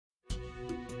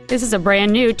This is a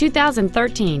brand new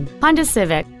 2013 Honda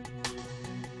Civic.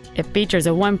 It features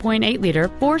a 1.8-liter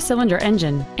four-cylinder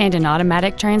engine and an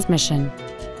automatic transmission.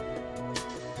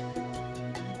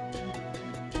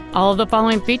 All of the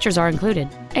following features are included: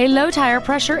 a low tire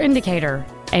pressure indicator,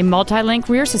 a multi-link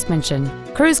rear suspension,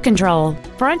 cruise control,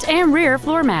 front and rear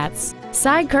floor mats,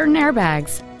 side curtain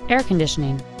airbags, air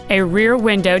conditioning, a rear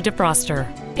window defroster,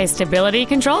 a stability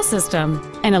control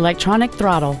system, an electronic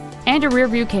throttle, and a rear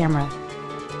view camera.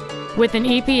 With an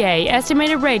EPA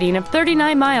estimated rating of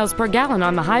 39 miles per gallon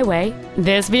on the highway,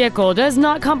 this vehicle does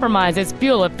not compromise its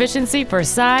fuel efficiency for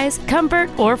size, comfort,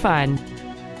 or fun.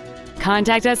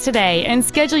 Contact us today and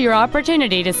schedule your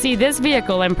opportunity to see this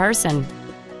vehicle in person.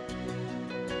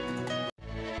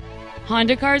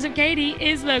 Honda Cars of Katy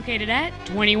is located at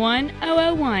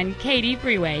 21001 Katy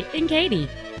Freeway in Katy.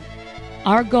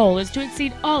 Our goal is to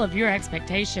exceed all of your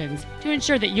expectations to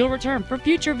ensure that you'll return for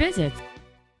future visits.